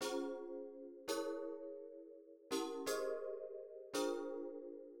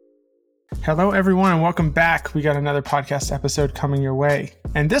Hello, everyone, and welcome back. We got another podcast episode coming your way.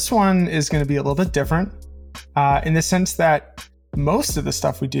 And this one is going to be a little bit different in the sense that most of the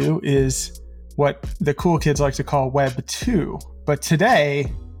stuff we do is what the cool kids like to call Web 2. But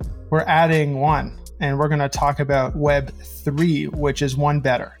today, we're adding one, and we're going to talk about Web 3, which is one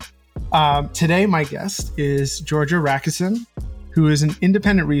better. Today, my guest is Georgia Rakusin, who is an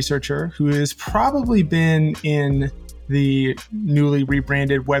independent researcher who has probably been in the newly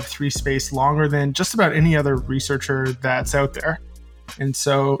rebranded Web3 space longer than just about any other researcher that's out there. And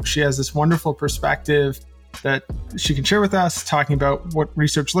so she has this wonderful perspective that she can share with us, talking about what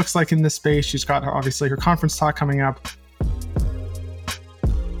research looks like in this space. She's got obviously her conference talk coming up.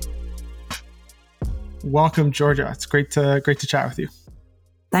 Welcome, Georgia. It's great to chat with you.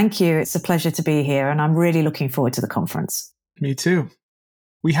 Thank you. It's a pleasure to be here, and I'm really looking forward to the conference. Me too.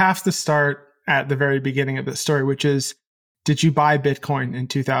 We have to start at the very beginning of this story, which is, did you buy Bitcoin in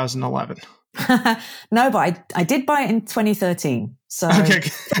 2011? No, but I did buy it in 2013. So okay.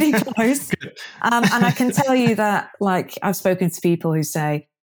 Pretty close. And I can tell you that, like, I've spoken to people who say,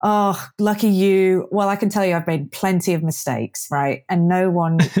 oh, lucky you. Well, I can tell you I've made plenty of mistakes, right? And no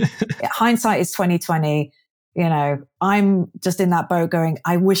one, hindsight is 2020. You know, I'm just in that boat going,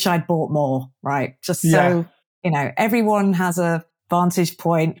 I wish I'd bought more, right? Just so, everyone has a vantage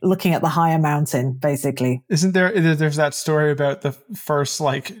point looking at the higher mountain, basically. Isn't there's that story about the first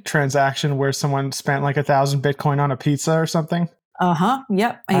transaction where someone spent 1,000 Bitcoin on a pizza or something?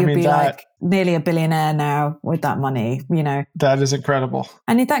 Yep. And you'd be nearly a billionaire now with that money, That is incredible.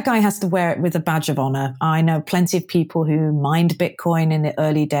 And that guy has to wear it with a badge of honor. I know plenty of people who mined Bitcoin in the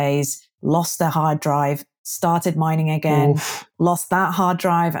early days, lost their hard drive, started mining again, lost that hard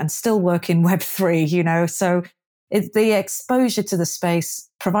drive, and still work in Web3, So the exposure to the space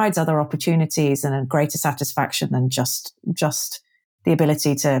provides other opportunities and a greater satisfaction than just the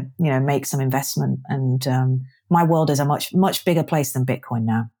ability to, make some investment. And my world is a much, much bigger place than Bitcoin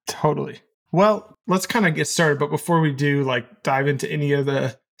now. Totally. Well, let's kind of get started. But before we do dive into any of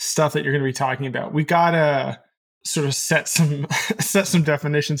the stuff that you're going to be talking about, we got to sort of set some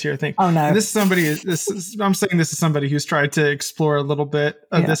definitions here, I think. Oh, no. And I'm saying this is somebody who's tried to explore a little bit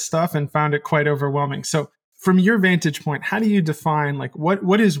of this stuff and found it quite overwhelming. So from your vantage point, how do you define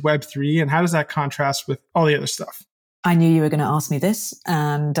what is Web3 and how does that contrast with all the other stuff? I knew you were going to ask me this,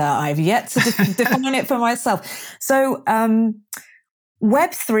 and I've yet to define it for myself. So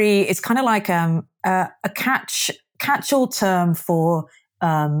Web3 is kind of like a catch-all term for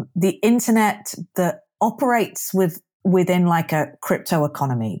the internet that operates within a crypto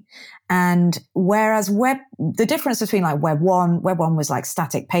economy. And whereas the difference between Web 1 was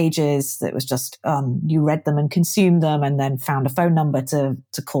static pages that was just, you read them and consumed them and then found a phone number to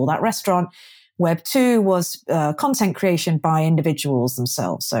call that restaurant. Web 2 was content creation by individuals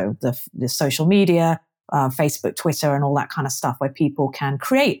themselves. So the social media, Facebook, Twitter, and all that kind of stuff where people can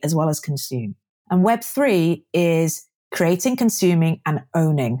create as well as consume. And Web 3 is creating, consuming, and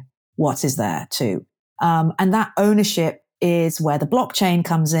owning what is there too. And that ownership is where the blockchain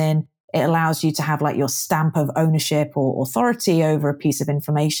comes in. It allows you to have your stamp of ownership or authority over a piece of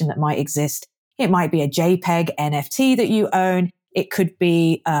information that might exist. It might be a JPEG NFT that you own. It could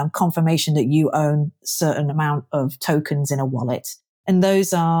be confirmation that you own a certain amount of tokens in a wallet. And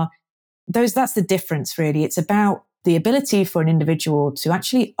that's the difference really. It's about the ability for an individual to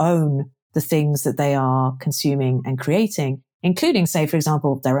actually own the things that they are consuming and creating, including, say, for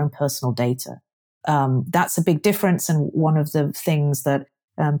example, their own personal data. That's a big difference. And one of the things that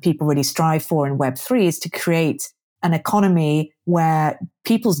people really strive for in Web3 is to create an economy where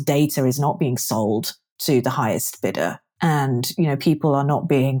people's data is not being sold to the highest bidder. And, people are not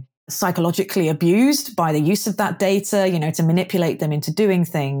being psychologically abused by the use of that data, to manipulate them into doing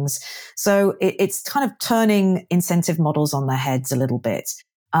things. So it's kind of turning incentive models on their heads a little bit.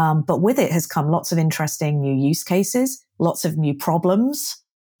 But with it has come lots of interesting new use cases, lots of new problems.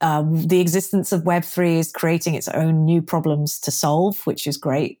 The existence of Web3 is creating its own new problems to solve, which is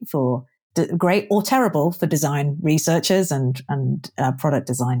great or terrible for design researchers and product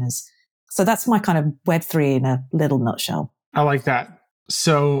designers. So that's my kind of Web3 in a little nutshell. I like that.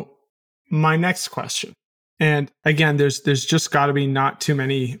 So my next question, and again, there's just got to be not too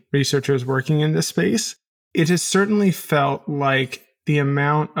many researchers working in this space. It has certainly felt like the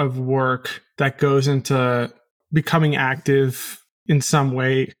amount of work that goes into becoming active in some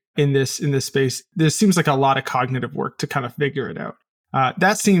way in this space, there seems like a lot of cognitive work to kind of figure it out.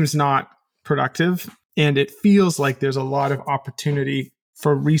 That seems not productive, and it feels like there's a lot of opportunity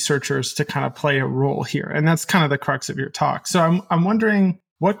for researchers to kind of play a role here. And that's kind of the crux of your talk. So I'm wondering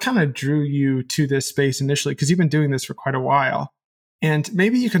what kind of drew you to this space initially, because you've been doing this for quite a while. And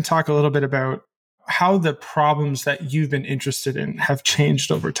maybe you can talk a little bit about how the problems that you've been interested in have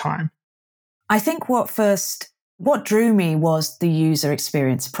changed over time. I think what drew me was the user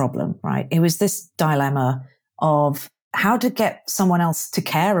experience problem, right? It was this dilemma of how to get someone else to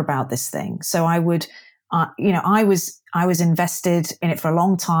care about this thing. So I would, I was invested in it for a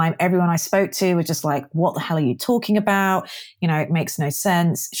long time. Everyone I spoke to was just like, what the hell are you talking about? It makes no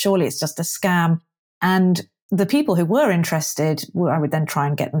sense. Surely it's just a scam. And the people who were interested, I would then try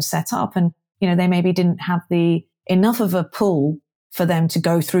and get them set up. And, they maybe didn't have enough of a pull for them to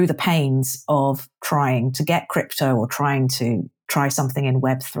go through the pains of trying to get crypto or trying to try something in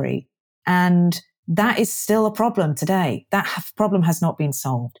Web3. And that is still a problem today. That problem has not been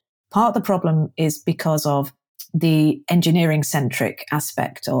solved. Part of the problem is because of the engineering centric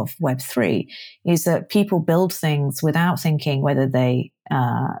aspect of Web3 is that people build things without thinking whether they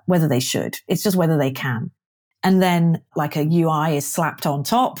should. It's just whether they can. And then like a UI is slapped on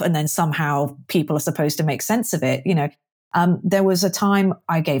top and then somehow people are supposed to make sense of it. There was a time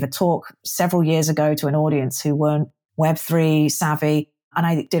I gave a talk several years ago to an audience who weren't Web3 savvy. And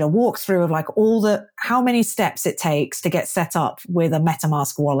I did a walkthrough of like how many steps it takes to get set up with a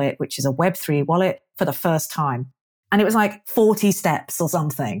MetaMask wallet, which is a Web3 wallet for the first time. And it was like 40 steps or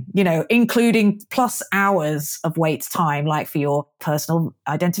something, including plus hours of wait time, like for your personal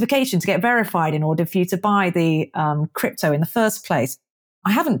identification to get verified in order for you to buy the crypto in the first place.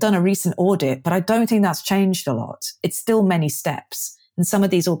 I haven't done a recent audit, but I don't think that's changed a lot. It's still many steps. And some of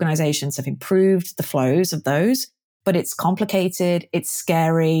these organizations have improved the flows of those, but it's complicated. It's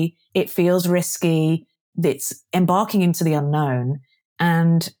scary. It feels risky. It's embarking into the unknown.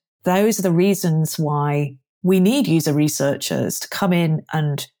 And those are the reasons why we need user researchers to come in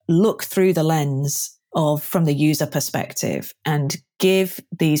and look through the lens from the user perspective and give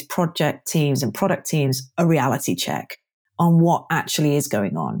these project teams and product teams a reality check on what actually is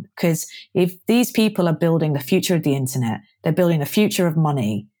going on. Because if these people are building the future of the internet, they're building the future of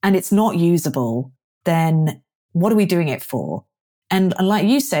money, and it's not usable, then what are we doing it for? And like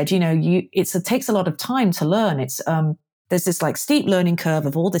you said, it takes a lot of time to learn. There's this like steep learning curve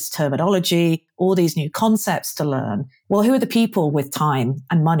of all this terminology, all these new concepts to learn. Well, who are the people with time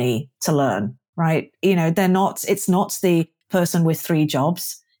and money to learn, right? It's not the person with 3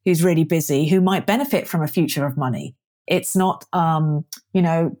 jobs who's really busy who might benefit from a future of money. It's not,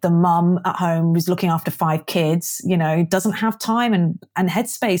 the mum at home who's looking after 5 kids, doesn't have time and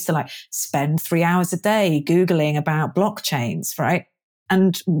headspace to like spend 3 hours a day Googling about blockchains, right?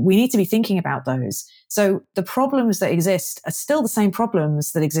 And we need to be thinking about those. So the problems that exist are still the same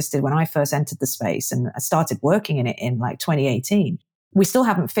problems that existed when I first entered the space and I started working in it in like 2018. We still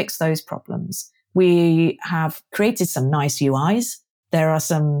haven't fixed those problems. We have created some nice UIs. There are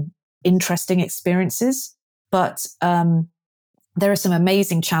some interesting experiences, but there are some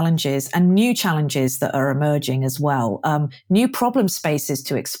amazing challenges and new challenges that are emerging as well. New problem spaces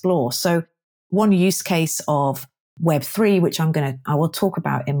to explore. So one use case of Web3, which I will talk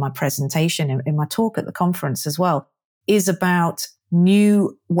about in my presentation, in my talk at the conference as well, is about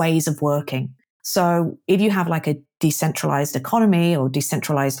new ways of working. So if you have like a decentralized economy or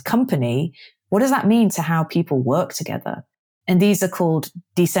decentralized company, what does that mean to how people work together? And these are called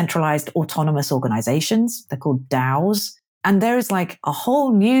decentralized autonomous organizations. They're called DAOs. And there is like a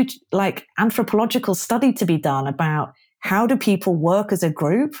whole new like anthropological study to be done about how do people work as a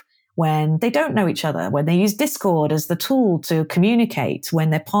group when they don't know each other, when they use Discord as the tool to communicate, when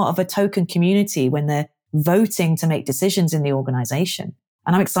they're part of a token community, when they're voting to make decisions in the organization.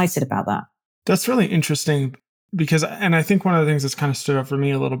 And I'm excited about that. That's really interesting because, and I think one of the things that's kind of stood out for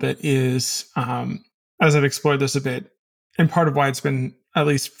me a little bit is, as I've explored this a bit, and part of why it's been, at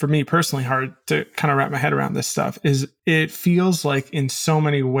least for me personally, hard to kind of wrap my head around this stuff is it feels like in so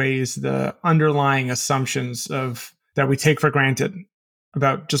many ways, the underlying assumptions that we take for granted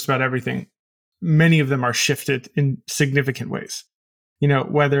about just about everything, many of them are shifted in significant ways.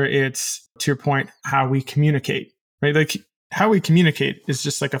 Whether it's, to your point, how we communicate, right? Like how we communicate is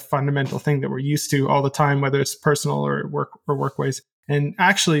just like a fundamental thing that we're used to all the time, whether it's personal or work ways. And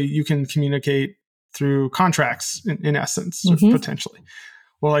actually you can communicate through contracts in essence, mm-hmm. potentially.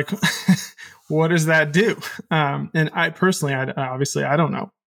 Well, like, what does that do? And I personally, obviously I don't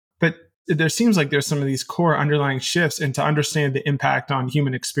know, but there seems like there's some of these core underlying shifts, and to understand the impact on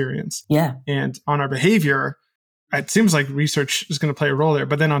human experience and on our behavior, it seems like research is going to play a role there.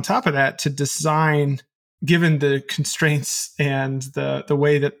 But then on top of that, to design, given the constraints and the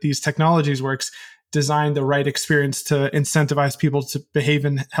way that these technologies works, design the right experience to incentivize people to behave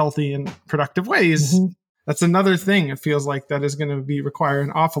in healthy and productive ways. Mm-hmm. that's another thing. It feels like that is going to be require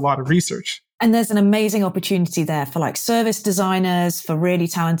an awful lot of research. And there's an amazing opportunity there for like service designers, for really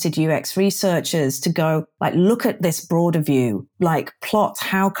talented UX researchers to go like, look at this broader view, like plot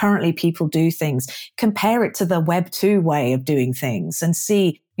how currently people do things, compare it to the Web 2 way of doing things and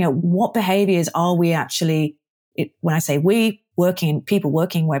see, what behaviors are we actually, when I say people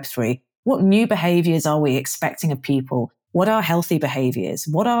working Web 3, what new behaviors are we expecting of people? What are healthy behaviors?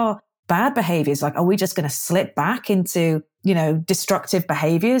 What are bad behaviors? Like, are we just going to slip back into, destructive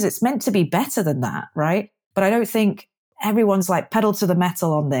behaviors? It's meant to be better than that, right? But I don't think everyone's like pedal to the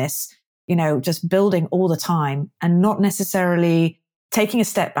metal on this, just building all the time and not necessarily taking a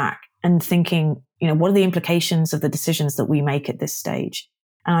step back and thinking, what are the implications of the decisions that we make at this stage?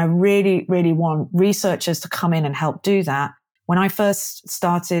 And I really, really want researchers to come in and help do that. When I first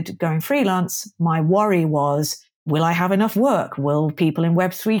started going freelance, my worry was, will I have enough work? Will people in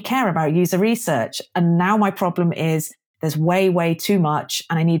Web3 care about user research? And now my problem is there's way, way too much,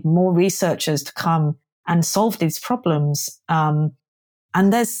 and I need more researchers to come and solve these problems. And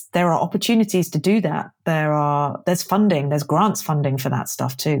there are opportunities to do that. There's funding, there's grants funding for that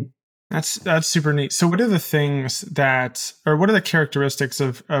stuff too. That's super neat. So what are the things what are the characteristics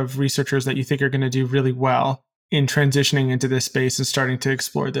of researchers that you think are going to do really well in transitioning into this space and starting to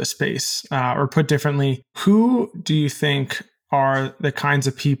explore this space? Or put differently, who do you think are the kinds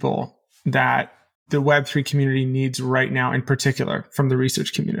of people that the Web3 community needs right now, in particular from the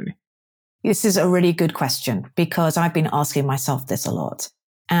research community? This is a really good question because I've been asking myself this a lot.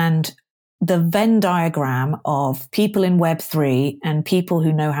 And the Venn diagram of people in Web3 and people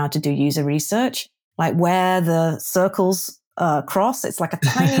who know how to do user research, like where the circles cross, it's like a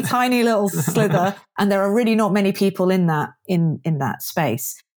tiny, tiny little slither. And there are really not many people in that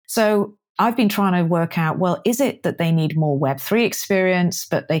space. So I've been trying to work out, well, is it that they need more Web3 experience,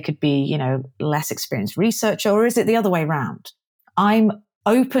 but they could be, less experienced researcher, or is it the other way around? I'm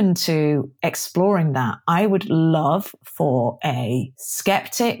open to exploring that. I would love for a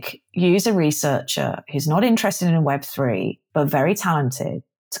skeptic user researcher who's not interested in Web3, but very talented,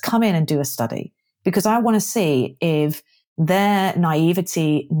 to come in and do a study, because I want to see if their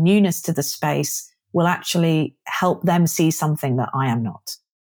naivety, newness to the space will actually help them see something that I am not.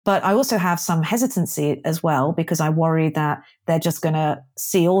 But I also have some hesitancy as well, because I worry that they're just going to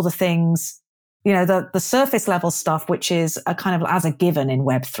see all the things, the surface level stuff, which is a kind of as a given in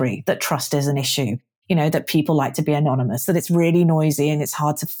Web3, that trust is an issue, that people like to be anonymous, that it's really noisy and it's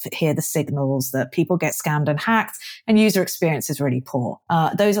hard to hear the signals, that people get scammed and hacked, and user experience is really poor.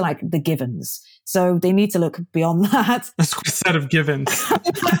 Those are like the givens. So they need to look beyond that. That's quite a set of givens.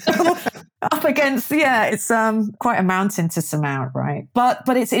 Up against, it's quite a mountain to surmount, right? But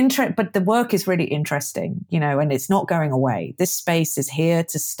it's but the work is really interesting, and it's not going away. This space is here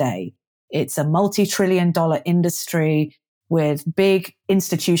to stay. It's a multi-trillion-dollar industry with big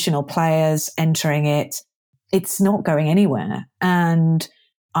institutional players entering it. It's not going anywhere. And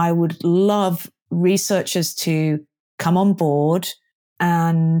I would love researchers to come on board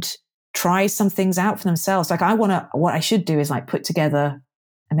and try some things out for themselves. Like what I should do is like put together,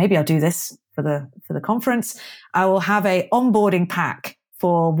 and maybe I'll do this for the conference. I will have a onboarding pack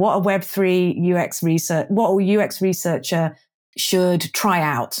for what a Web3 UX researcher should try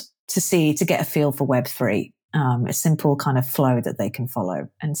out to get a feel for Web3. A simple kind of flow that they can follow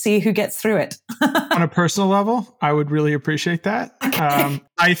and see who gets through it. On a personal level, I would really appreciate that. Okay.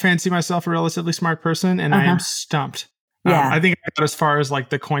 I fancy myself a relatively smart person, and I am stumped. I think I got as far as like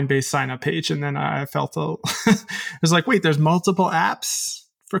the Coinbase sign up page, and then I felt it was like, wait, there's multiple apps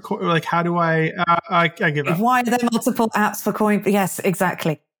for how do I give up. Why are there multiple apps for Coinbase? Yes,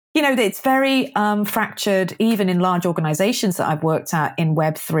 exactly. It's very fractured, even in large organizations that I've worked at in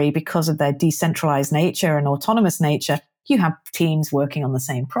Web3, because of their decentralized nature and autonomous nature. You have teams working on the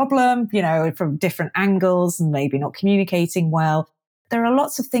same problem, from different angles and maybe not communicating well. There are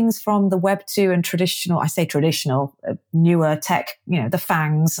lots of things from the Web 2 and newer tech, the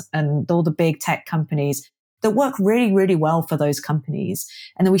FANGs and all the big tech companies that work really, really well for those companies.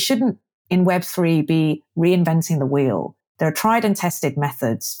 And that we shouldn't, in Web 3, be reinventing the wheel. There are tried and tested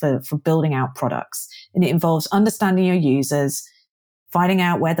methods for building out products. And it involves understanding your users, finding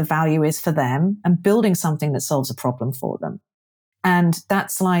out where the value is for them, and building something that solves a problem for them. And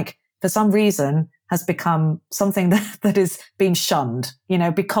that's like, for some reason, has become something that is being shunned,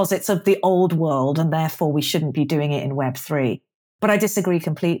 because it's of the old world, and therefore we shouldn't be doing it in Web3. But I disagree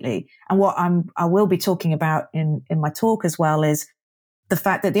completely. And what I will be talking about in my talk as well is the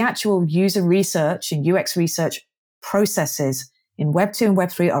fact that the actual user research and UX research processes in Web 2 and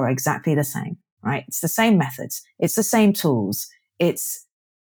Web 3 are exactly the same, right? It's the same methods. It's the same tools. It's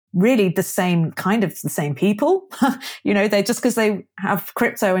really the same people. They just because they have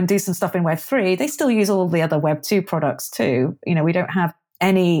crypto and do some stuff in Web3, they still use all the other Web2 products too. We don't have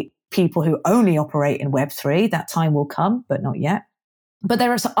any people who only operate in Web3. That time will come, but not yet. But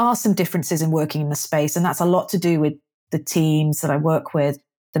there are some differences in working in the space, and that's a lot to do with the teams that I work with,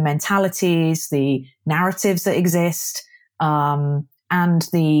 the mentalities, the narratives that exist, and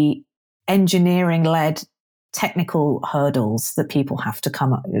the engineering-led technical hurdles that people have to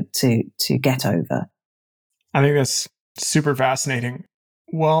come up to get over. I think that's super fascinating.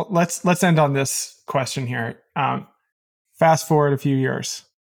 Well, let's end on this question here. Fast forward a few years.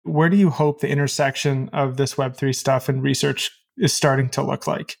 Where do you hope the intersection of this Web3 stuff and research is starting to look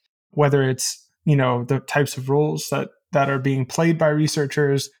like? Whether it's, the types of roles that are being played by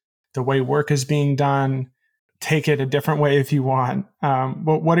researchers, the way work is being done, take it a different way if you want.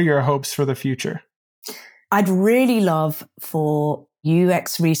 What are your hopes for the future? I'd really love for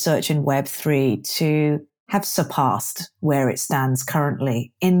UX research in Web3 to have surpassed where it stands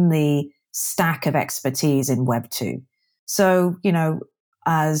currently in the stack of expertise in Web2. So,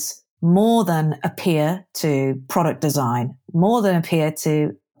 as more than a peer to product design, more than a peer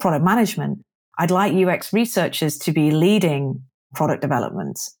to product management, I'd like UX researchers to be leading product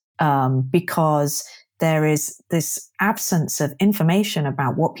development, because there is this absence of information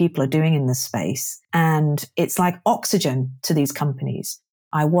about what people are doing in this space. And it's like oxygen to these companies.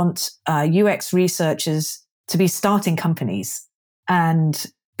 I want UX researchers to be starting companies and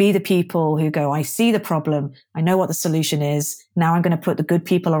be the people who go, I see the problem. I know what the solution is. Now I'm going to put the good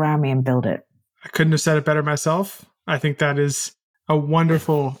people around me and build it. I couldn't have said it better myself. I think that is a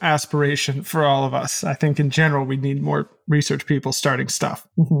wonderful aspiration for all of us. I think in general, we need more research people starting stuff,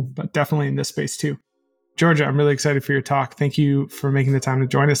 but definitely in this space too. Georgia, I'm really excited for your talk. Thank you for making the time to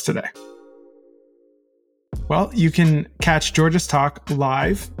join us today. Well, you can catch Georgia's talk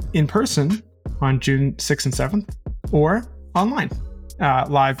live in person on June 6th and 7th, or online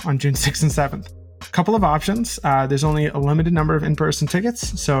live on June 6th and 7th. A couple of options. There's only a limited number of in-person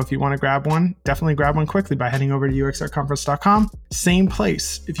tickets, so if you want to grab one, definitely grab one quickly by heading over to uxrconference.com. Same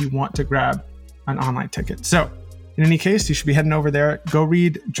place if you want to grab an online ticket. So in any case, you should be heading over there. Go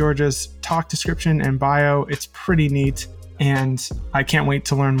read Georgia's talk description and bio. It's pretty neat, and I can't wait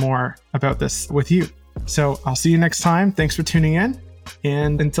to learn more about this with you. So I'll see you next time. Thanks for tuning in,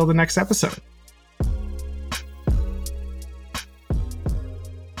 and until the next episode.